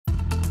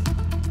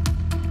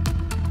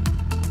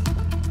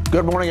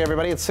Good morning,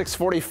 everybody. It's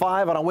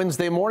 6:45 on a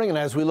Wednesday morning, and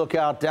as we look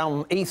out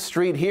down 8th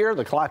Street here,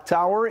 the clock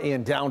tower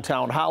in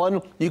downtown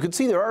Holland, you can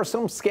see there are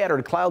some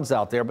scattered clouds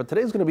out there, but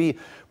today's going to be a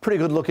pretty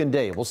good looking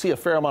day. We'll see a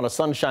fair amount of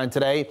sunshine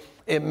today.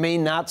 It may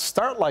not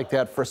start like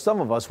that for some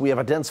of us. We have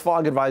a dense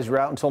fog advisory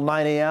out until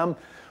 9 a.m.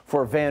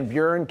 for Van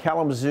Buren,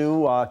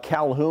 Kalamazoo,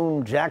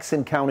 Calhoun,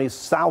 Jackson counties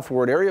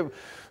southward area.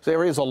 So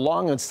areas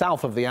along and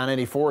south of the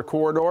I-94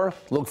 corridor.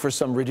 Look for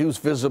some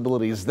reduced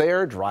visibilities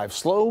there. Drive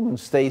slow and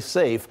stay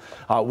safe.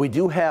 We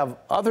do have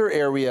other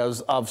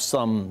areas of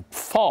some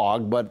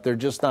fog, but they're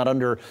just not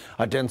under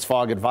a dense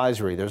fog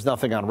advisory. There's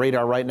nothing on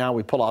radar right now.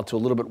 We pull out to a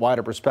little bit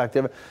wider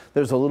perspective.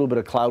 There's a little bit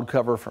of cloud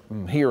cover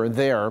from here and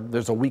there.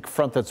 There's a weak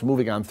front that's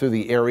moving on through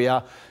the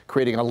area,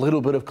 creating a little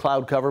bit of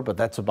cloud cover, but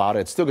that's about it.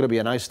 It's still going to be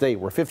a nice day.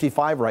 We're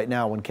 55 right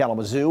now in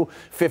Kalamazoo,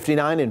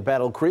 59 in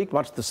Battle Creek,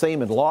 much the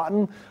same in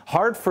Lawton.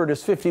 Hartford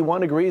is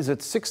 51 degrees.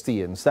 It's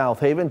 60 in South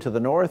Haven to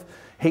the north.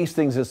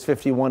 Hastings is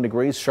 51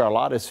 degrees.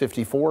 Charlotte is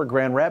 54.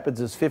 Grand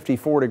Rapids is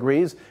 54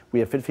 degrees. We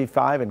have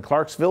 55 in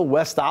Clarksville.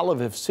 West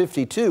Olive is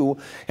 52.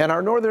 And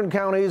our northern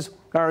counties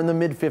are in the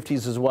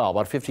mid-50s as well,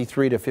 about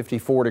 53 to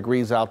 54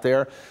 degrees out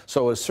there.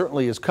 So it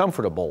certainly is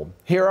comfortable.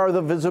 Here are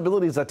the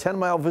visibilities. A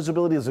 10-mile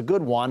visibility is a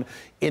good one.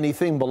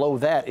 Anything below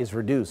that is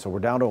reduced. So we're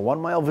down to a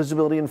 1-mile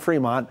visibility in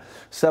Fremont,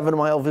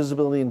 7-mile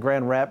visibility in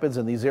Grand Rapids,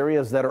 and these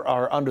areas that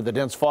are under the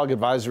dense fog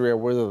advisory are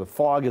where the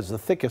fog is the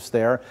thickest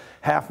there.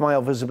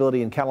 Half-mile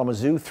visibility in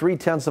Kalamazoo,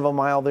 3/10 of a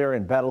mile there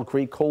in Battle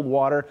Creek,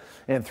 Coldwater,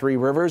 and Three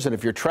Rivers. And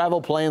if your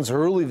travel plans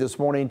early this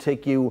morning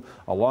take you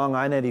along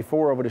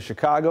I-94 over to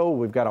Chicago,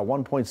 we've got a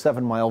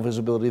 1.7-mile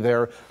visibility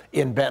there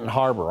in Benton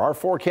Harbor. Our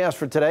forecast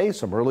for today,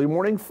 some early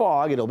morning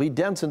fog. It'll be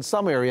dense in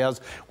some areas.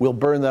 We'll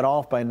burn that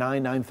off by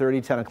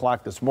 9:30, 10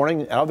 o'clock this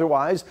morning.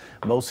 Otherwise,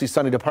 mostly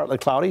sunny to partly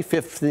cloudy,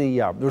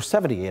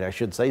 78, I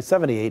should say,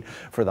 78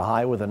 for the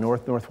high with a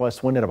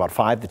north-northwest wind at about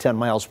 5 to 10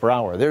 miles per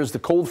hour. There's the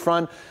cold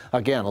front.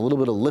 Again, a little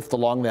bit of lift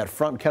along that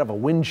front, kind of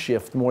a wind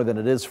shift more than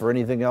it is for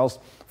anything else.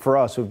 For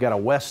us, we've got a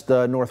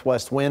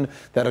west-northwest wind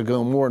that'll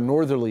go more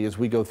northerly as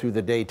we go through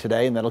the day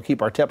today, and that'll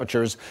keep our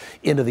temperatures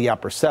into the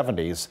upper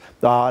 70s.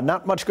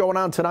 Not much going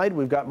on tonight.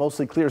 We've got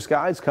mostly clear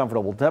skies,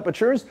 comfortable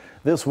temperatures.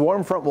 This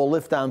warm front will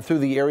lift down through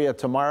the area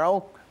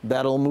tomorrow.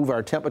 That'll move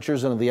our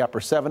temperatures into the upper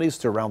 70s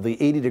to around the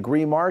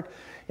 80-degree mark.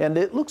 And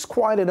it looks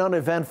quiet and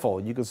uneventful.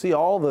 You can see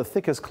all the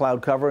thickest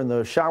cloud cover, and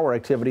the shower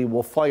activity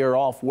will fire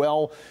off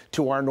well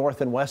to our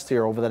north and west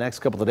here over the next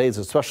couple of days,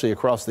 especially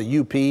across the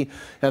UP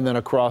and then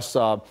across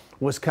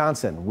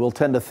Wisconsin. We'll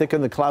tend to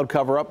thicken the cloud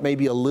cover up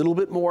maybe a little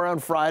bit more on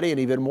Friday and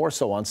even more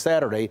so on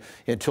Saturday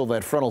until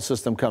that frontal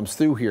system comes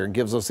through here and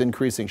gives us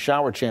increasing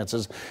shower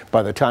chances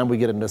by the time we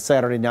get into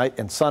Saturday night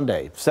and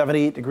Sunday.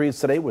 78 degrees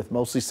today with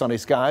mostly sunny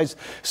skies.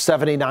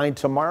 79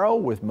 tomorrow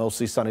with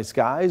mostly sunny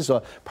skies.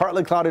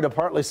 Partly cloudy to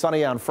partly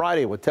sunny on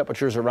Friday with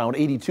temperatures around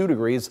 82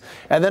 degrees.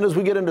 And then as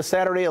we get into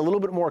Saturday, a little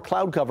bit more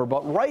cloud cover.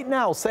 But right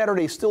now,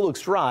 Saturday still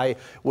looks dry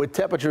with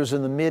temperatures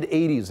in the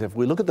mid-80s. If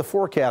we look at the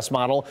forecast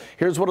model,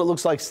 here's what it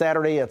looks like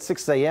Saturday at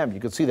 6 a.m.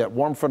 You can see that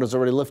warm front has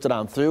already lifted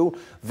on through.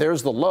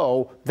 There's the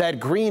low. That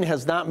green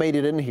has not made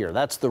it in here.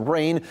 That's the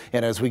rain.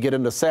 And as we get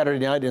into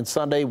Saturday night and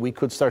Sunday, we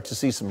could start to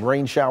see some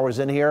rain showers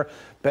in here.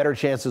 Better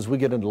chances we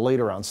get into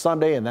later on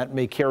Sunday, and that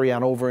may carry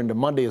on over into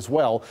Monday as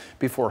well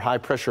before high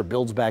pressure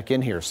builds back in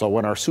here. So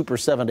in our super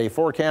 7-day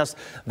forecast,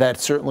 that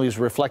certainly is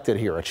reflected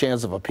here. A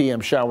chance of a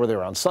PM shower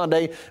there on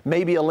Sunday,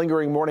 maybe a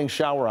lingering morning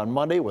shower on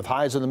Monday with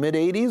highs in the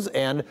mid-80s,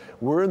 and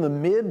we're in the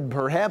mid,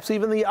 perhaps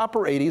even the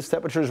upper 80s.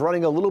 Temperatures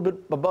running a little bit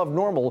above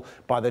normal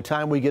by the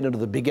time we get into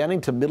the beginning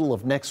to middle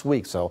of next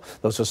week. So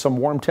those are some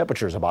warm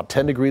temperatures, about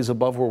 10 degrees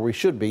above where we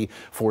should be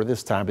for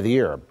this time of the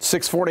year.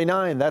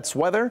 6:49, that's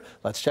weather.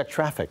 Let's check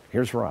traffic.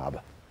 Here's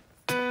Rob.